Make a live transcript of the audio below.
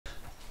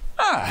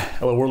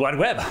Hello World Wide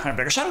Web, I'm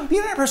Dr. Shado, the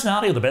internet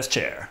personality of the best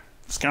chair.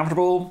 It's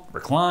comfortable,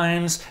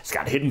 reclines, it's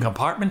got hidden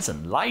compartments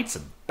and lights,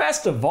 and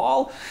best of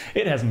all,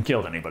 it hasn't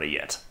killed anybody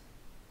yet.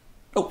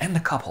 Oh, and the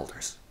cup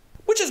holders.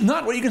 Which is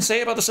not what you can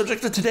say about the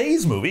subject of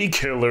today's movie,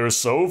 Killer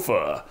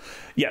Sofa.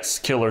 Yes,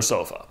 Killer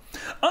Sofa.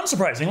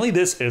 Unsurprisingly,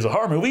 this is a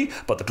horror movie,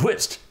 but the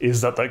twist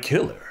is that the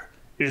killer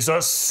is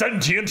a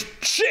sentient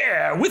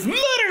chair with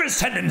murderous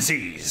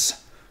tendencies.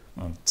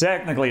 Well,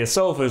 technically, a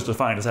sofa is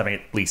defined as having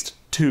at least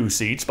 2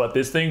 seats, but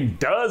this thing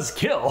does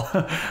kill.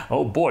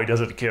 Oh boy, does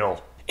it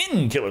kill.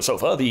 In Killer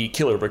Sofa, the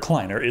killer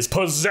recliner is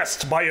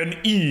possessed by an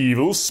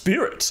evil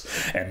spirit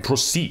and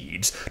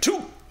proceeds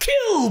to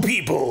kill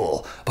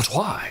people. But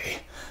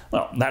why?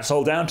 Well, that's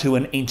all down to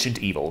an ancient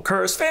evil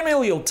curse,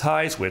 familial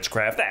ties,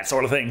 witchcraft, that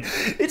sort of thing.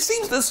 It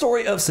seems the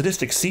story of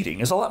sadistic seating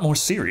is a lot more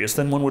serious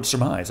than one would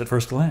surmise at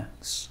first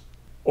glance.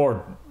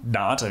 Or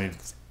not, I mean,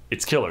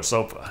 it's Killer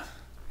Sofa.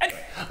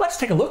 Anyway, let's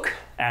take a look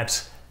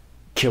at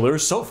Killer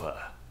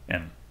Sofa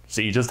and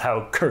see just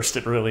how cursed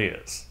it really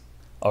is.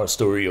 Our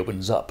story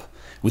opens up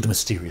with a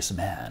mysterious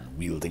man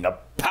wielding a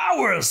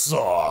power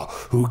saw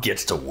who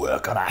gets to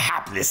work on a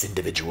hapless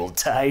individual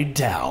tied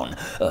down,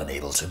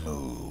 unable to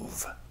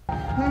move.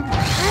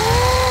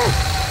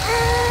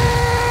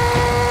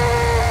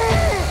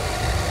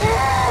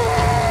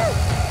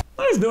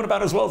 He's doing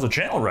about as well as the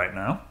channel right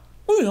now.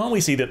 Moving on,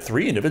 we see that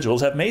 3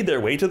 individuals have made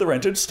their way to the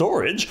rented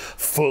storage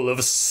full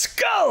of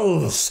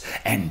skulls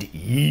and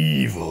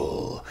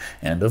evil.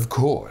 And of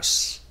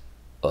course,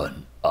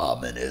 an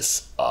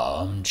ominous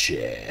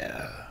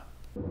armchair.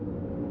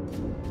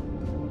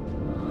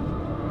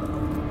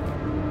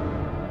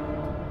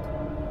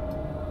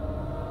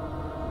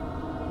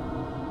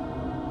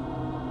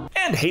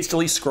 And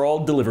hastily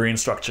scrawled delivery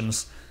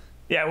instructions.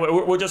 Yeah,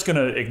 we're just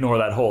gonna ignore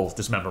that whole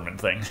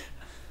dismemberment thing.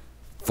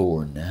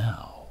 For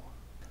now.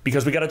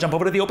 Because we gotta jump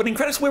over to the opening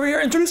credits where we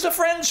are introduced to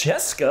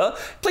Francesca,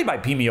 played by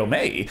Pimio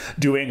May,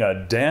 doing a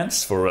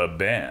dance for a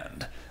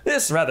band.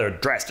 This rather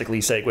drastically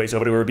segues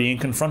over to her being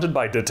confronted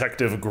by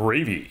Detective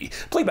Gravy,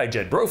 played by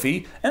Jed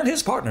Brophy, and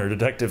his partner,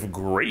 Detective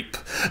Grape,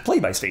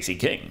 played by Stacey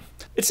King.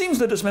 It seems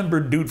the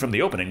dismembered dude from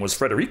the opening was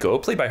Federico,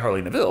 played by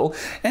Harley Neville,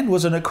 and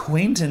was an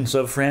acquaintance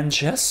of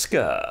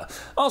Francesca.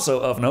 Also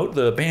of note,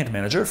 the band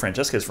manager,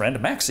 Francesca's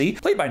friend Maxie,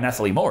 played by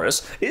Nathalie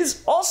Morris,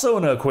 is also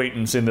an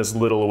acquaintance in this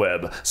little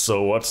web.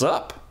 So what's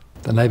up?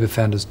 The neighbor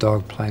found his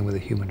dog playing with a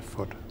human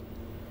foot.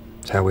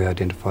 That's how we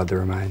identified the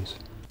remains.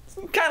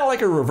 Kinda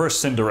like a reverse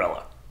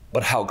Cinderella.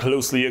 But how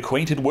closely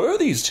acquainted were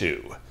these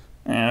two?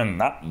 And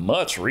not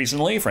much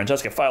recently.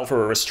 Francesca filed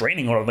for a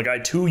restraining order on the guy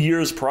 2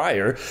 years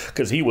prior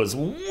because he was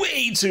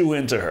way too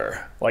into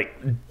her.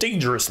 Like,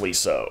 dangerously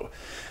so.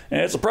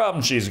 And it's a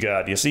problem she's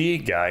got. You see,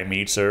 guy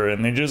meets her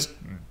and they just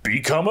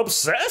become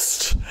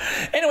obsessed.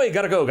 Anyway,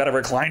 gotta go. Got a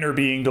recliner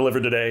being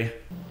delivered today.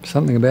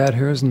 Something about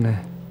her, isn't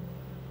there?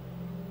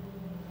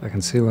 I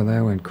can see why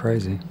they went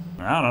crazy.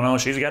 I don't know.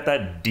 She's got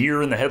that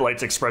deer in the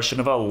headlights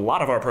expression of a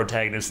lot of our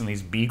protagonists in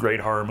these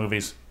B-grade horror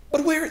movies.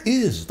 But where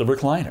is the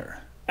recliner?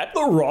 At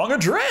the wrong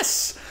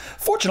address!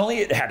 Fortunately,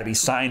 it had to be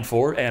signed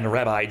for, and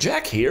Rabbi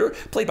Jack here,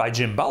 played by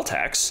Jim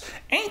Baltax,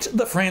 ain't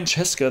the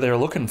Francesca they're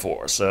looking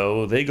for,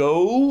 so they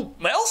go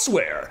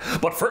elsewhere.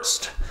 But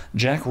first,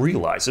 Jack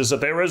realizes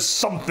that there is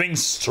something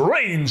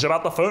strange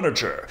about the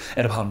furniture,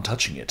 and upon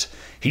touching it,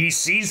 he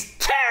sees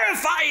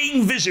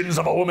terrifying visions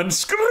of a woman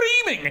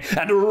screaming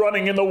and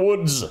running in the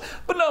woods.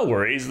 But no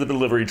worries, the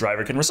delivery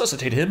driver can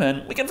resuscitate him,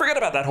 and we can forget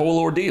about that whole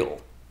ordeal.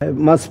 It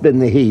must have been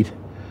the heat.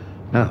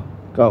 Now,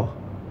 go.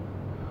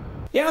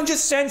 Yeah, I'm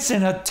just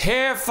sensing a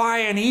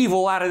terrifying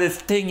evil out of this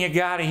thing you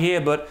got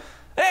here, but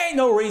there ain't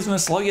no reason to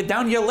slow you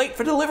down. You're late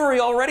for delivery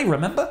already,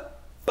 remember?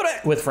 But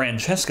back with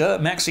Francesca,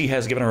 Maxie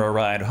has given her a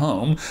ride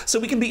home, so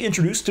we can be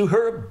introduced to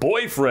her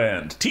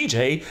boyfriend,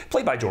 TJ,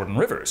 played by Jordan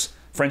Rivers.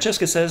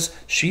 Francesca says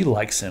she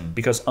likes him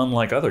because,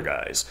 unlike other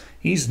guys,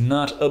 he's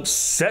not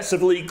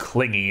obsessively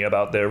clingy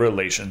about their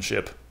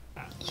relationship.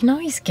 You know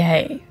he's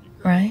gay,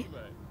 right?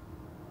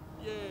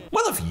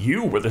 Well, if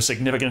you were the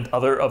significant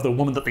other of the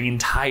woman that the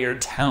entire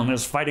town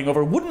is fighting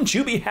over, wouldn't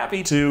you be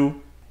happy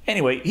to?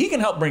 Anyway, he can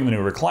help bring the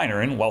new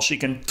recliner in while she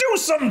can do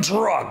some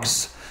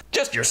drugs!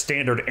 Just your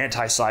standard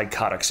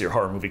antipsychotics your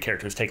horror movie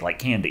characters take like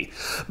candy.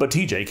 But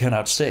TJ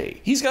cannot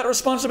stay. He's got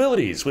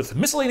responsibilities with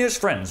miscellaneous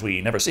friends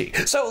we never see.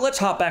 So let's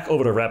hop back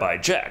over to Rabbi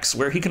Jack's,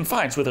 where he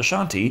confides with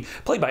Ashanti,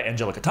 played by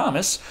Angelica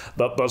Thomas,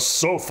 that the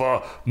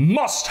sofa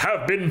must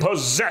have been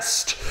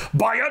possessed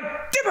by a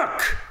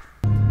Dybbuk!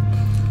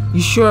 You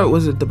sure it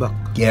was a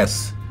Dybbuk?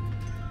 Yes.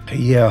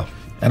 Yeah,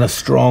 and a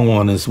strong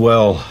one as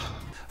well.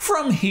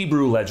 From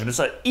Hebrew legend, it's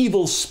an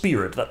evil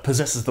spirit that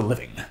possesses the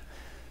living.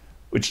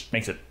 Which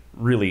makes it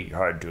really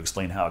hard to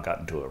explain how it got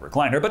into a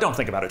recliner, but don't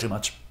think about it too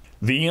much.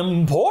 The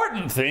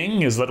important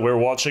thing is that we're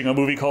watching a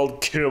movie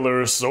called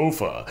Killer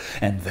Sofa,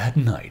 and that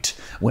night,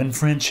 when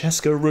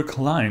Francesca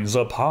reclines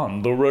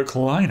upon the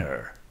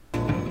recliner,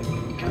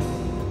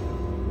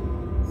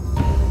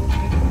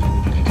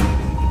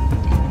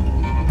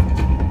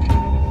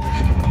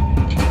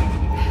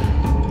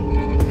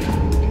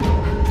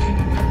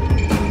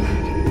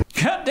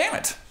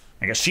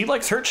 I guess she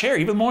likes her chair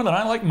even more than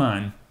I like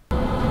mine.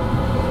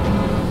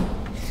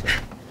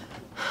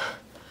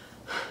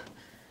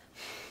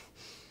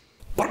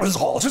 But it was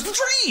all just a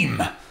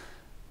dream!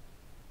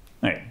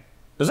 Hey,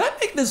 does that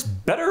make this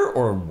better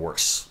or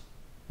worse?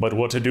 But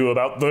what to do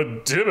about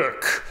the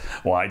Dybbuk?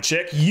 Why,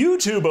 check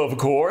YouTube, of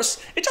course.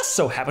 It just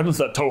so happens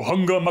that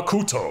Tohunga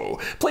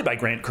Makoto, played by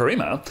Grant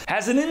Kurima,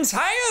 has an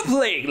entire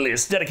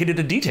playlist dedicated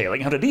to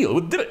detailing how to deal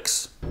with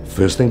Dybbuks.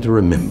 First thing to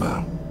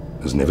remember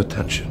is never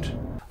touch it.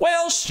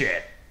 Well,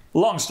 shit.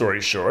 Long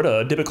story short,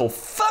 a Dybbuk will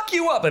fuck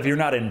you up if you're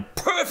not in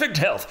perfect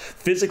health,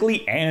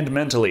 physically and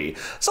mentally.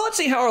 So let's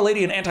see how Our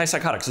Lady in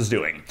Antipsychotics is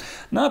doing.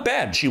 Not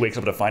bad. She wakes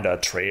up to find a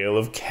trail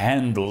of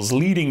candles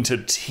leading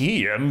to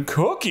tea and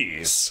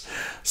cookies.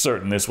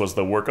 Certain this was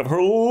the work of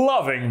her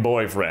loving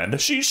boyfriend,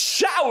 she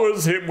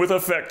showers him with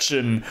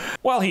affection,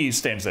 while he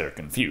stands there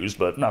confused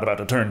but not about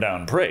to turn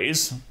down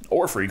praise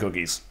or free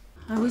cookies.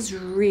 I was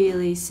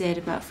really sad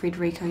about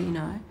Frederico, you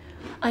know.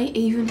 I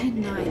even had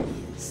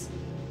nightmares.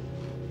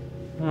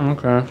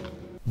 Okay.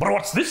 But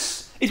what's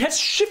this? It has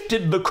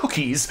shifted the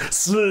cookies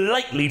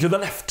slightly to the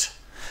left.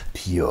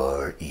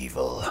 Pure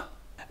evil.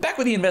 Back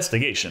with the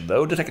investigation,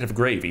 though, Detective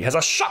Gravy has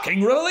a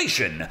shocking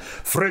revelation.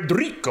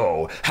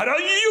 Frederico had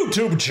a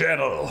YouTube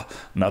channel.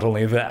 Not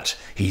only that,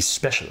 he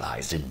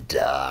specialized in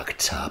dark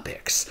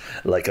topics,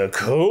 like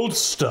occult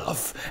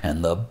stuff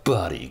and the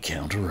body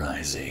count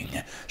rising.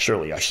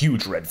 Surely a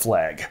huge red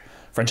flag.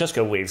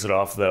 Francesca waves it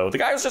off, though. The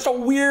guy was just a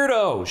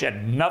weirdo. She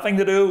had nothing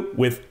to do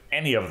with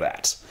any of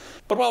that.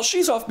 But while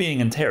she's off being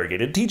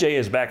interrogated, TJ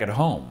is back at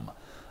home.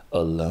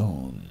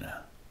 Alone.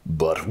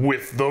 But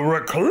with the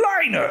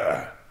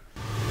recliner!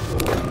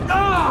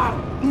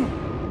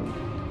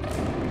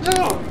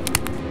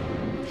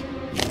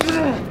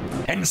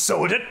 And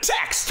so it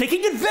attacks,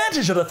 taking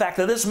advantage of the fact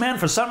that this man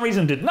for some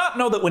reason did not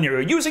know that when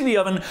you're using the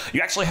oven, you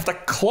actually have to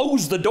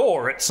close the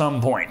door at some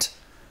point.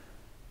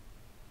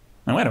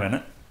 Now wait a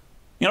minute.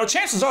 You know,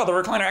 chances are the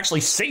recliner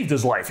actually saved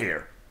his life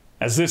here,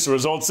 as this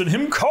results in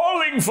him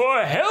calling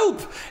for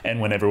help. And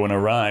when everyone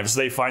arrives,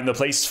 they find the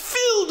place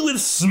filled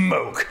with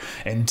smoke,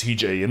 and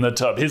TJ in the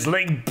tub, his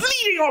leg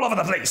bleeding all over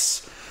the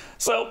place.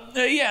 So,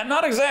 yeah,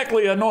 not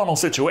exactly a normal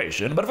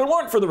situation, but if it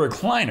weren't for the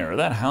recliner,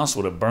 that house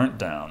would have burnt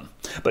down.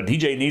 But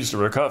TJ needs to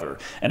recover,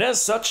 and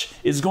as such,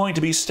 is going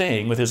to be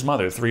staying with his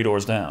mother 3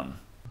 doors down.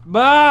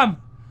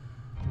 Mom!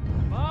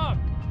 Mom!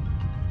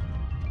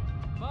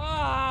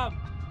 Mom!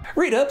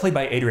 Rita, played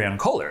by Adrienne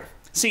Kohler,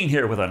 seen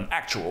here with an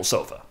actual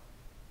sofa.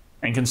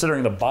 And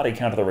considering the body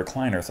count of the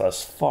recliner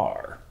thus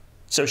far.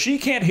 So she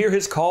can't hear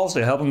his calls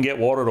to help him get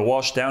water to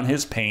wash down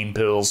his pain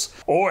pills,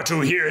 or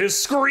to hear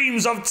his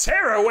screams of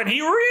terror when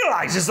he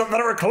realizes that the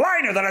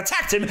recliner that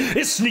attacked him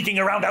is sneaking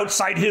around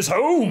outside his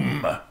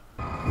home,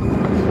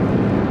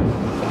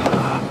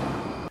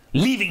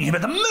 leaving him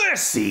at the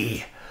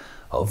mercy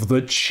of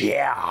the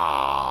chair.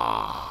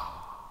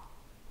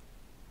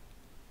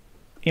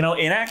 You know,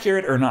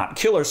 inaccurate or not,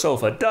 Killer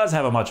Sofa does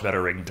have a much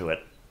better ring to it.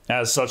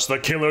 As such, the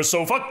Killer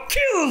Sofa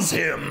kills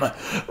him!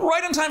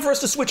 Right in time for us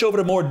to switch over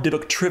to more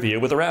Dybbuk trivia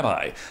with the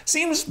rabbi.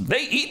 Seems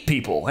they eat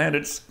people, and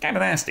it's kind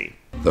of nasty.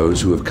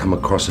 Those who have come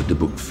across a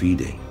Dybbuk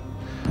feeding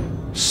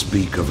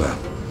speak of a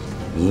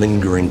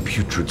lingering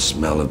putrid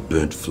smell of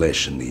burnt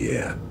flesh in the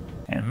air.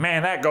 And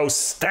man, that goes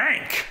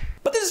stank!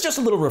 But this is just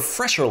a little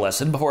refresher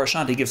lesson before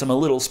Ashanti gives him a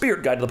little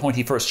spirit guide to the point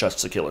he first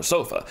trusts the Killer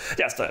Sofa,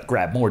 just to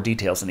grab more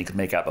details than he could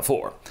make out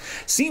before.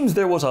 Seems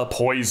there was a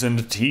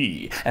poisoned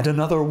tea, and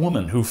another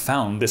woman who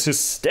found this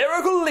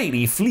hysterical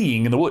lady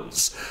fleeing in the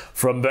woods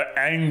from the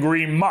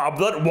angry mob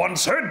that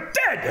wants her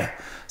dead.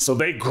 So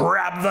they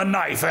grab the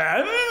knife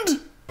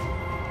and...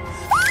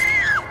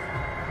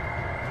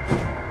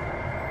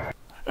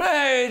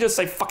 Hey, just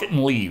say fuck it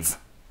and leave.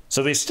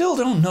 So they still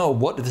don't know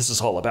what this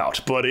is all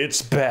about, but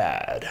it's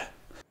bad.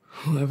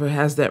 Whoever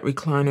has that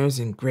recliner is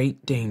in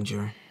great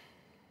danger.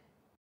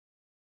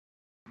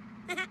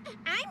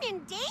 I'm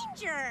in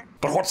danger.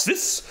 But what's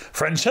this?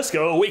 Francesca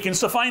awakens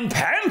to find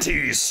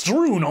panties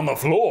strewn on the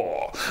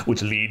floor,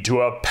 which lead to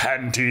a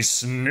panty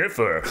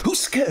sniffer who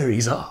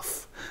scurries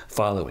off.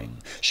 Following,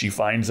 she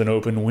finds an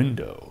open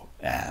window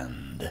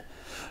and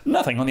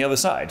nothing on the other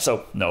side,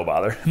 so no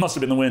bother. It must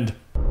have been the wind.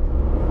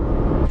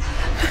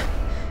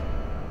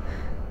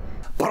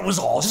 But it was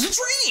all just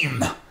a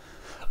dream!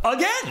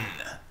 Again!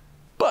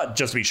 But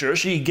just to be sure,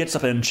 she gets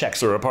up and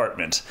checks her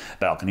apartment.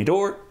 Balcony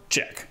door?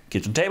 Check.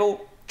 Kitchen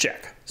table?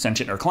 Check.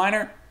 Sentient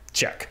recliner?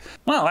 Check.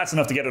 Well, that's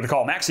enough to get her to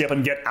call Maxie up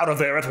and get out of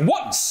there at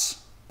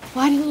once!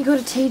 Why didn't you go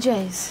to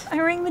TJ's?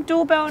 I rang the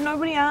doorbell and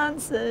nobody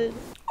answered.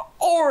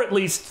 Or at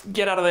least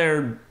get out of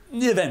there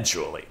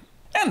eventually.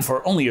 And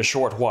for only a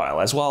short while,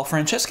 as while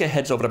Francesca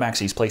heads over to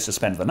Maxie's place to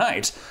spend the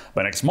night,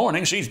 the next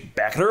morning she's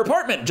back at her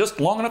apartment,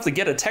 just long enough to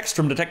get a text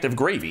from Detective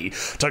Gravy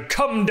to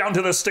come down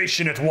to the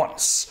station at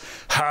once.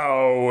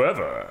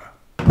 However...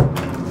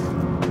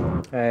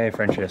 Hey,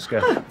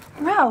 Francesca.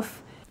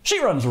 Ralph.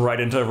 She runs right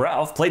into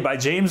Ralph, played by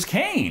James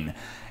Cain.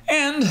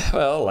 And,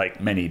 well,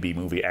 like many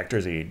B-movie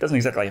actors, he doesn't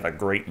exactly have a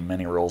great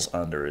many roles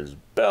under his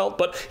belt,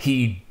 but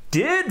he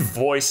did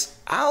voice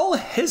Al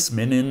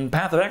Hisman in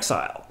Path of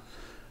Exile.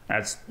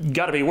 That's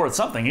gotta be worth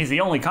something. He's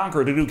the only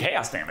conqueror to do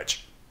chaos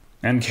damage.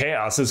 And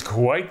chaos is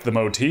quite the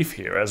motif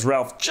here, as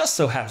Ralph just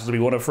so happens to be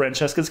one of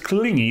Francesca's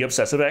clingy,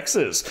 obsessive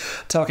exes,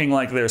 talking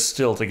like they're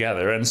still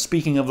together and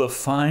speaking of the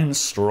fine,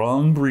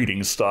 strong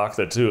breeding stock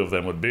the two of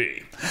them would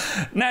be.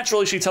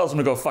 Naturally, she tells him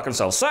to go fuck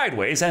himself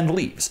sideways and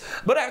leaves,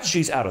 but after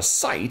she's out of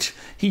sight,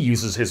 he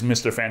uses his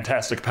Mr.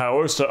 Fantastic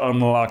powers to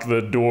unlock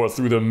the door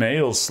through the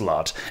mail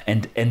slot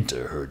and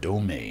enter her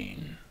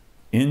domain,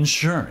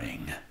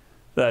 ensuring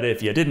that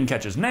if you didn't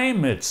catch his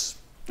name, it's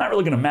not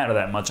really going to matter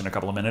that much in a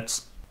couple of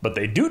minutes. But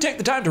they do take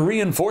the time to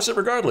reinforce it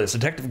regardless.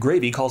 Detective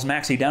Gravy calls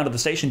Maxie down to the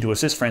station to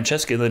assist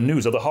Francesca in the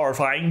news of the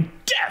horrifying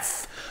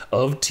death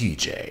of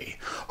TJ.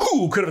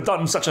 Who could have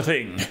done such a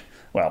thing?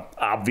 Well,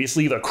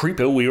 obviously the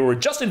creepo we were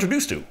just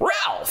introduced to,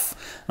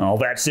 Ralph. Oh,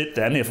 that's it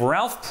then. If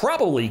Ralph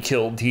probably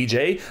killed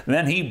TJ,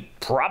 then he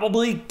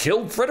probably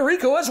killed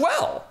Federico as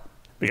well.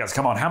 Because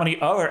come on, how many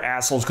other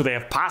assholes could they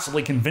have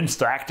possibly convinced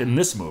to act in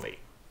this movie?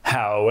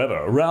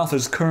 However, Ralph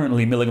is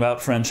currently milling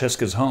about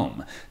Francesca's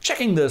home,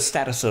 checking the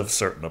status of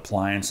certain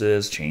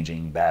appliances,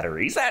 changing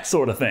batteries, that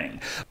sort of thing,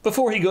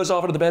 before he goes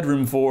off into the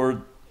bedroom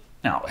for...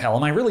 Now, hell,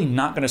 am I really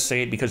not going to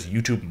say it because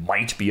YouTube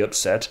might be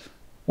upset?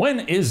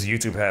 When is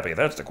YouTube happy?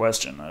 That's the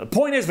question. The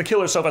point is the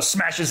killer sofa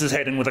smashes his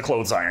head in with a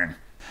clothes iron.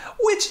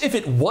 Which, if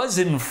it was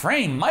in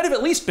frame, might have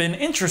at least been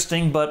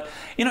interesting, but,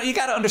 you know, you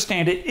gotta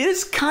understand, it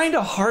is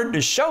kinda hard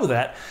to show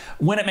that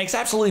when it makes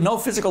absolutely no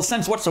physical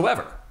sense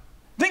whatsoever.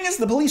 Thing is,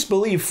 the police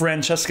believe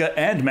Francesca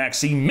and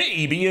Maxie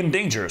may be in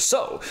danger,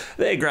 so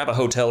they grab a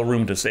hotel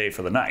room to stay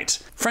for the night.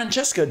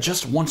 Francesca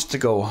just wants to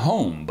go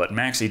home, but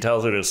Maxie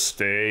tells her to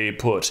stay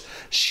put.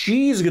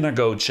 She's gonna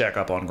go check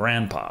up on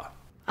Grandpa.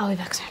 I'll be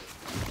back soon.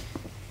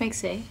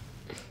 Maxie,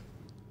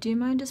 do you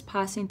mind just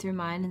passing through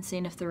mine and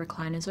seeing if the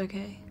recliner's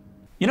okay?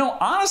 You know,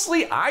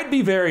 honestly, I'd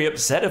be very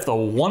upset if the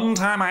one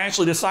time I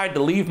actually decide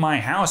to leave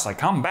my house, I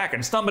come back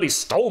and somebody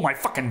stole my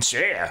fucking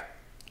chair.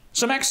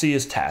 So Maxie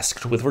is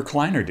tasked with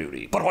recliner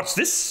duty. But what's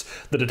this?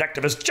 The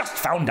detective has just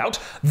found out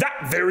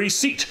that very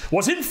seat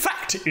was in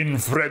fact in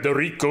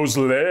Federico's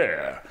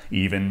lair.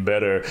 Even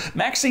better,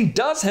 Maxie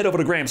does head over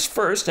to Gramps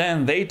first,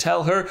 and they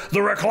tell her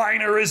the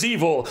recliner is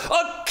evil.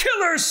 A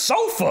killer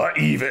sofa,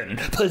 even,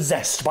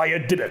 possessed by a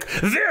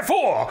Dybbuk.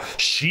 Therefore,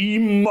 she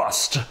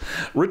must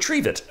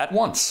retrieve it at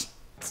once.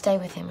 Stay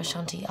with him,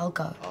 Ashanti. I'll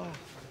go.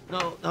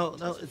 Oh,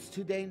 no, it's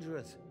too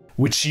dangerous.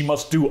 Which she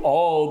must do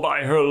all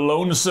by her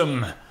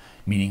lonesome,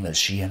 meaning that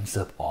she ends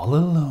up all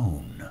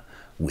alone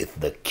with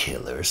the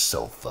killer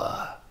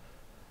sofa.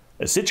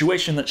 A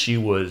situation that she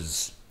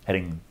was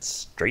heading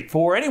straight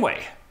for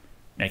anyway,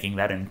 making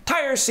that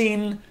entire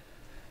scene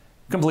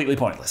completely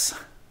pointless,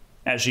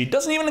 as she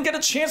doesn't even get a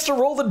chance to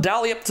roll the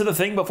dolly up to the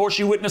thing before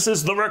she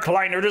witnesses the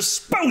recliner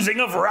disposing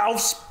of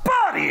Ralph's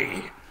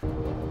body.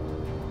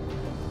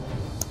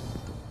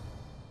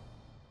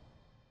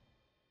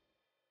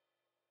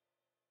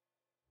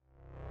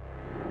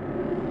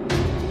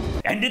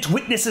 And it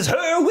witnesses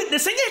her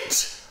witnessing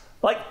it!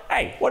 Like,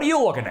 hey, what are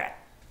you looking at?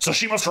 So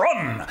she must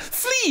run!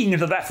 Fleeing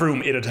into the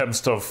bathroom, it attempts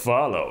to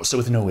follow. So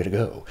with nowhere to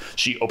go,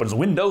 she opens a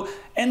window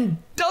and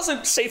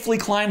doesn't safely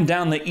climb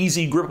down the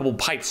easy grippable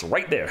pipes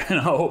right there.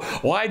 No,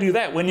 why do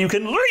that when you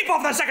can leap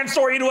off the second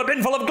story into a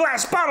bin full of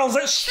glass bottles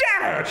that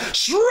shatter,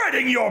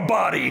 shredding your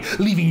body,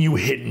 leaving you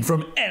hidden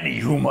from any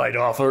who might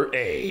offer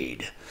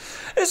aid?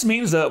 This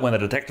means that when the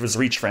detectives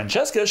reach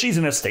Francesca, she's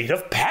in a state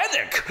of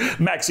panic.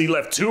 Maxie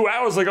left 2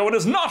 hours ago and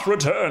has not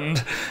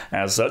returned.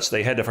 As such,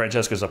 they head to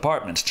Francesca's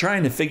apartment,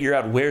 trying to figure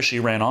out where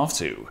she ran off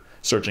to.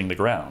 Searching the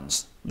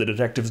grounds, the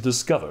detectives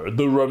discover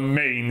the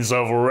remains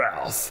of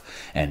Ralph,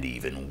 and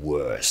even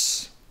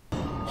worse.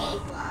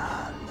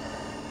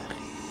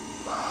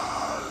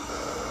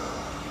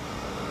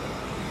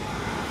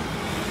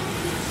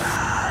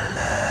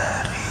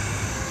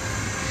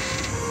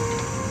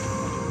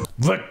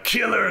 The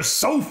killer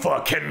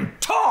sofa can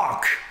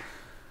talk!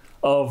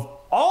 Of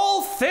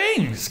all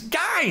things,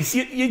 guys,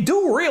 you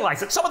do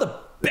realize that some of the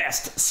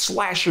best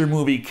slasher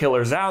movie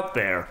killers out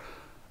there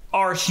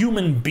are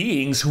human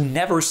beings who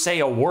never say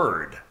a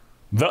word.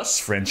 Thus,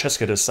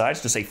 Francesca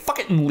decides to say fuck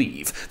it and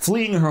leave,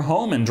 fleeing her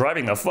home and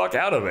driving the fuck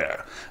out of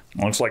there.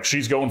 Looks like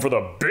she's going for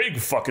the big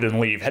fuck it and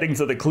leave, heading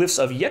to the cliffs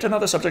of yet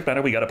another subject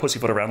matter we gotta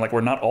pussyfoot around like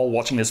we're not all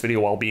watching this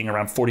video while being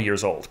around 40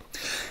 years old.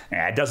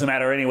 It doesn't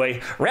matter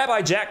anyway.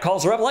 Rabbi Jack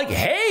calls her up like,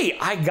 hey,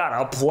 I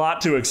got a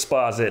plot to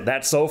exposit.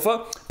 That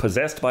sofa,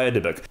 possessed by a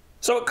Dybbuk.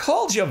 So it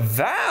called you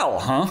Val,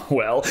 huh?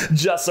 Well,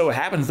 just so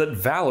happens that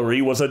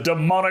Valerie was a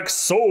demonic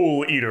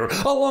soul eater,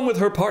 along with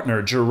her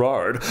partner,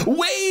 Gerard,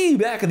 way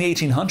back in the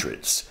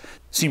 1800s.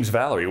 Seems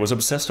Valerie was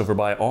obsessed over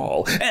by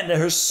all, and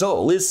her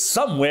soul is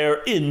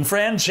somewhere in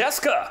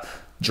Francesca.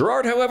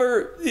 Gerard,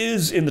 however,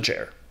 is in the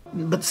chair.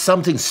 But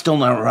something's still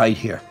not right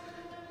here.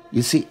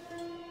 You see,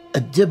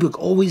 a Dybbuk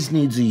always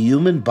needs a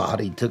human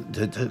body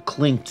to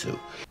cling to.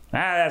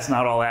 That's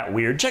not all that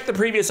weird. Check the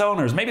previous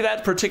owners. Maybe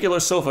that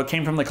particular sofa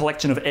came from the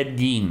collection of Ed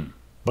Gein.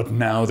 But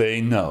now they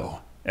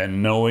know,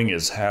 and knowing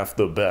is half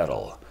the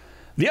battle.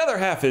 The other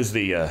half is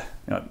the,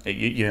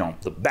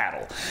 the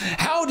battle.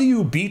 How do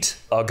you beat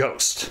a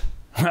ghost?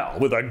 Well,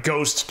 with a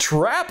ghost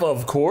trap,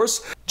 of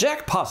course.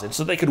 Jack posits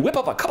that they could whip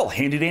up a couple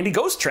handy-dandy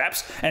ghost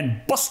traps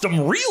and bust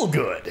them real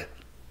good.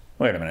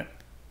 Wait a minute.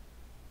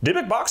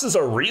 Dybbuk boxes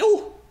are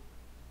real?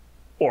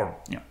 Or,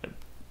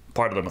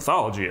 part of the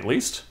mythology at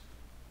least.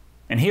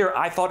 And here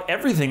I thought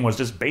everything was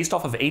just based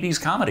off of 80s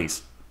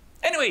comedies.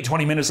 Anyway,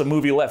 20 minutes of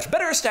movie left.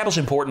 Better establish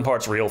important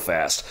parts real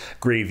fast.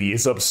 Gravy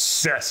is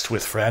obsessed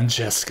with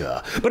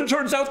Francesca, but it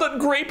turns out that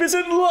Grape is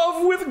in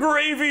love with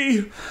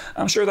Gravy.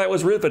 I'm sure that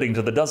was riveting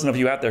to the dozen of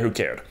you out there who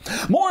cared.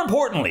 More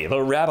importantly,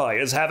 the rabbi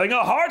is having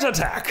a heart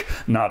attack.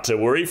 Not to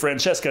worry,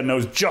 Francesca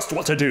knows just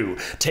what to do.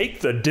 Take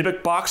the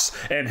Dybbuk box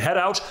and head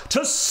out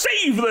to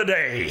save the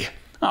day.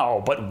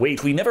 Oh, but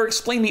wait, we never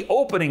explained the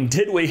opening,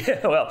 did we?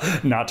 Well,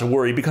 not to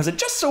worry, because it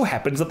just so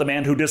happens that the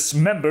man who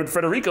dismembered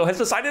Federico has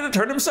decided to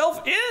turn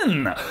himself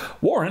in.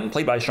 Warren,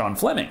 played by Sean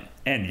Fleming.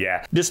 And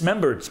yeah,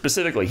 dismembered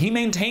specifically. He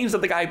maintains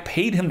that the guy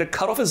paid him to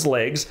cut off his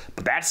legs,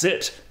 but that's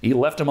it. He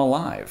left him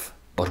alive.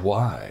 But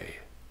why?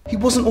 He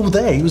wasn't all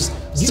there. He was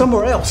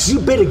somewhere else.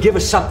 You better give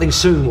us something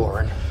soon,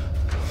 Warren.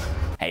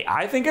 Hey,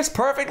 I think it's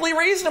perfectly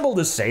reasonable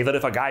to say that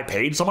if a guy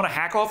paid someone to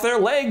hack off their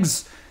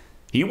legs,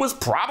 he was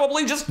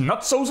probably just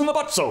nutsos in the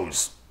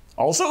butsos.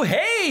 Also,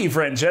 hey,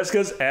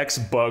 Francesca's ex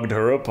bugged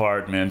her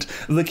apartment.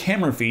 The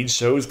camera feed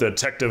shows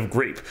Detective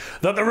Grape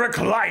that the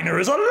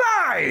recliner is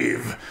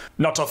alive.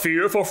 Not to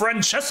fear, for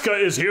Francesca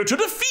is here to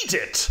defeat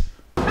it.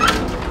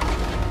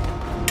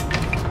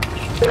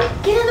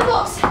 Get in the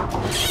box!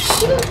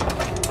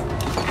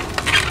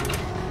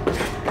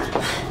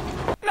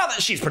 Not that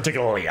she's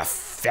particularly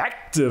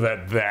effective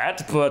at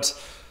that, but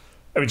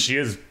I mean, she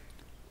is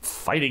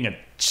fighting a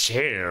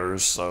chair,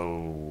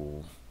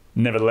 so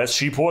nevertheless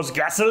she pours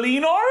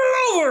gasoline all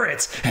over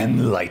it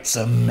and lights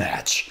a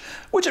match,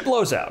 which it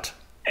blows out.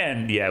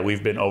 And yeah,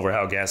 we've been over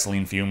how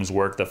gasoline fumes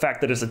work. The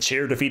fact that it's a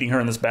chair defeating her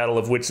in this battle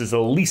of wits is the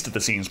least of the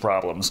scene's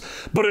problems.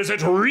 But is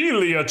it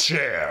really a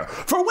chair?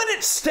 For when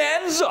it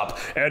stands up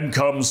and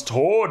comes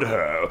toward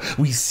her,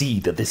 we see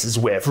that this is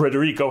where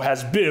Federico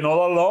has been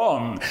all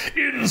along,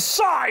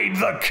 inside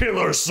the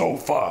killer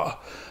sofa.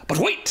 But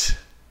wait!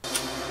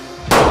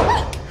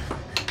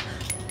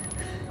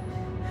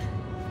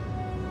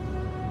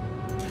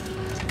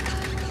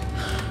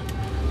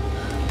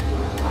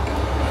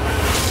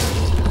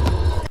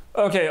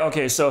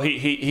 Okay, so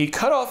he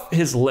cut off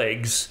his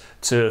legs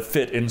to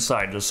fit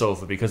inside the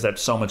sofa because that's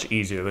so much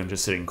easier than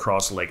just sitting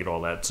cross-legged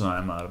all that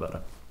time.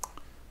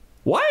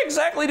 Why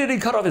exactly did he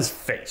cut off his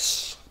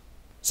face?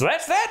 So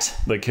that's that.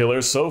 The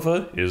killer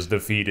sofa is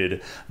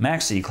defeated.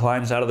 Maxie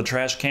climbs out of the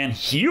trash can,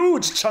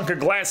 huge chunk of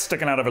glass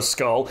sticking out of her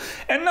skull,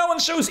 and no one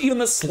shows even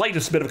the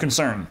slightest bit of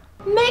concern.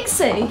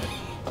 Maxie!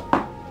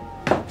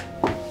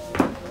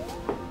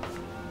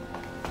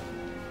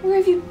 Where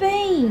have you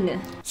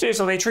been? See,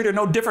 so they treat her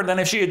no different than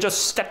if she had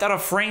just stepped out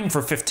of frame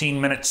for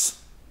 15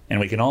 minutes. And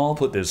we can all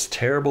put this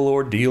terrible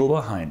ordeal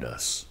behind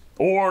us.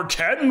 Or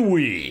can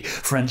we?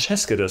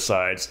 Francesca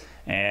decides,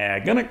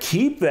 gonna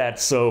keep that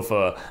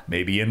sofa.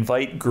 Maybe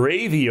invite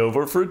Gravy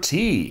over for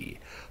tea.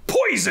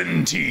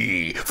 Poison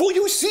tea! For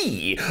you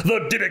see,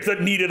 the Dybbuk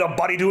that needed a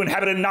body to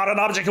inhabit and not an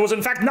object was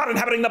in fact not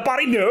inhabiting the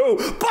body, no,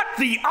 but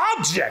the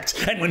object!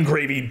 And when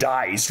Gravy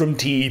dies from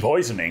tea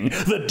poisoning,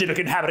 the Dybbuk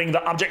inhabiting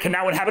the object can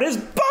now inhabit his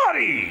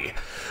body!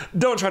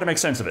 Don't try to make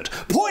sense of it.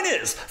 Point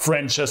is,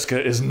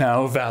 Francesca is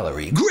now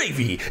Valerie,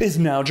 Gravy is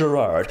now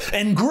Gerard,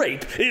 and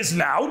Grape is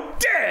now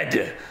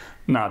dead!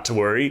 Not to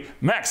worry,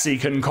 Maxie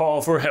can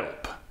call for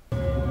help.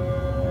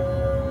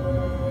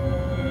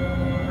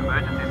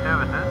 Emergency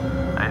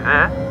services, are you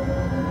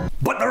there?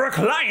 But the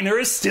recliner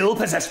is still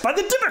possessed by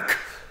the Dybbuk!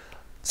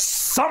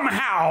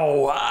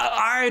 Somehow,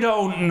 I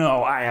don't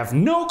know. I have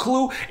no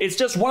clue. It's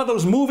just one of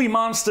those movie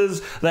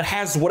monsters that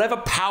has whatever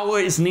power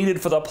is needed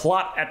for the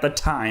plot at the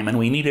time, and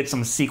we needed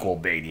some sequel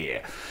bait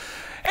here.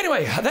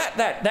 Anyway,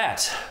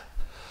 that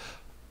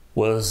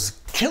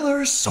was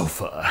Killer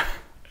Sofa.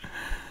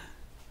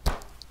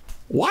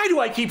 Why do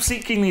I keep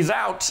seeking these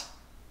out?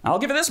 I'll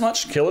give it this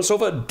much. Killer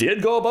Sofa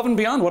did go above and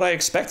beyond what I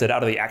expected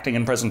out of the acting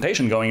and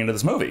presentation going into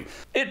this movie.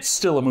 It's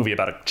still a movie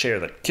about a chair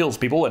that kills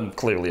people, and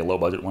clearly a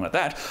low-budget one at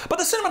that, but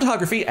the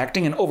cinematography,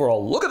 acting, and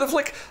overall look of the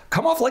flick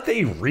come off like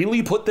they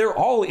really put their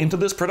all into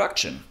this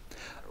production.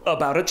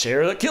 About a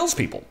chair that kills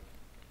people.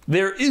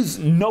 There is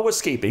no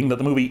escaping that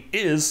the movie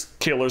is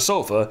Killer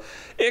Sofa,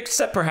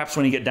 except perhaps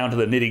when you get down to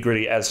the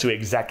nitty-gritty as to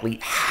exactly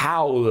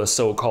how the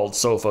so-called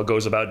sofa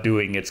goes about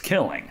doing its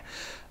killing.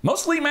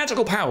 Mostly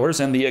magical powers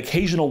and the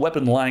occasional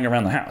weapon lying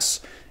around the house.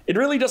 It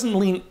really doesn't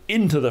lean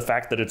into the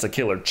fact that it's a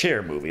killer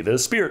chair movie. The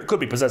spirit could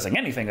be possessing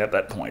anything at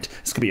that point.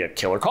 This could be a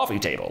killer coffee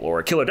table or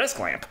a killer desk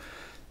lamp.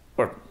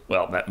 Or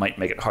Well, that might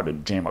make it hard to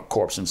jam a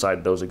corpse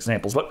inside those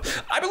examples,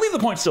 but I believe the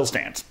point still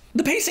stands.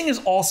 The pacing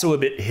is also a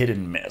bit hit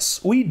and miss.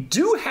 We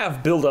do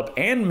have build-up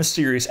and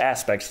mysterious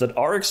aspects that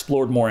are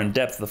explored more in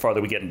depth the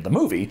farther we get into the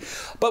movie,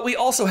 but we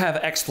also have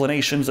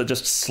explanations that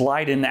just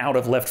slide in out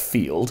of left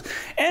field,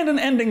 and an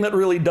ending that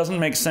really doesn't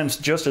make sense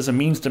just as a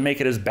means to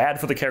make it as bad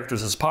for the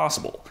characters as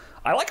possible.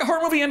 I like a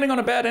horror movie ending on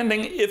a bad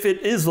ending if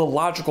it is the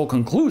logical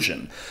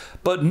conclusion,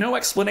 but no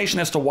explanation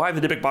as to why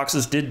the Dybbuk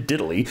boxes did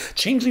diddly,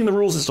 changing the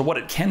rules as to what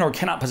it can or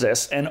cannot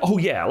possess, and oh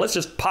yeah, let's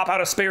just pop out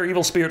a spare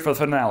evil spirit for the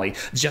finale,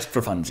 just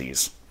for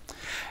funsies.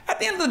 At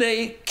the end of the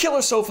day,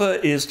 Killer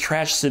Sofa is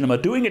trash cinema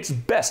doing its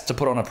best to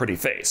put on a pretty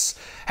face.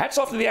 Hats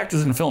off to the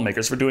actors and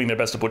filmmakers for doing their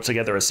best to put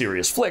together a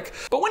serious flick,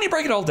 but when you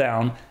break it all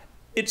down,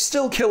 it's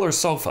still Killer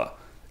Sofa.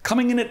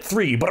 Coming in at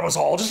 3, but it was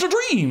all just a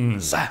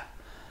dreams!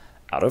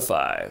 Out of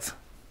 5.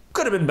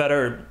 Could have been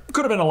better,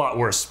 could have been a lot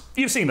worse.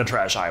 You've seen the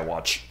trash I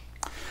watch.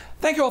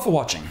 Thank you all for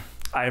watching.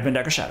 I have been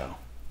Dr. Shado.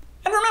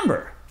 And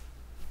remember,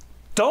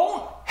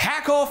 don't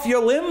hack off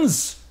your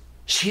limbs.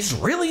 She's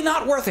really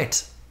not worth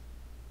it.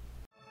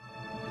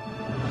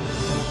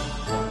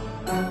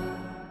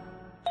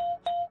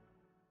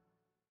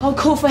 I'll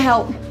call for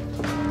help.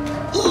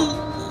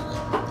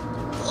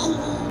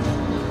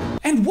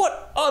 And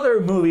what other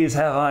movies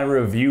have I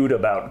reviewed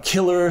about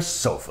killer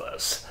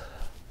sofas?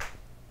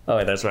 Oh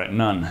wait, that's right,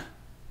 none.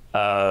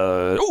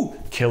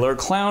 Killer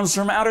Clowns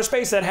from Outer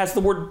Space, that has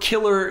the word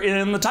killer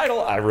in the title.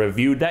 I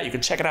reviewed that, you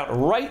can check it out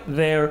right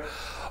there.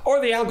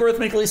 Or the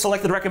algorithmically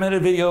selected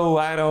recommended video,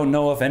 I don't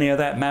know if any of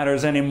that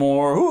matters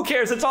anymore. Who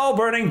cares, it's all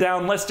burning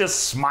down, let's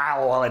just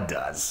smile while it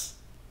does.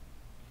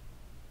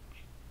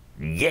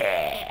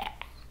 Yeah!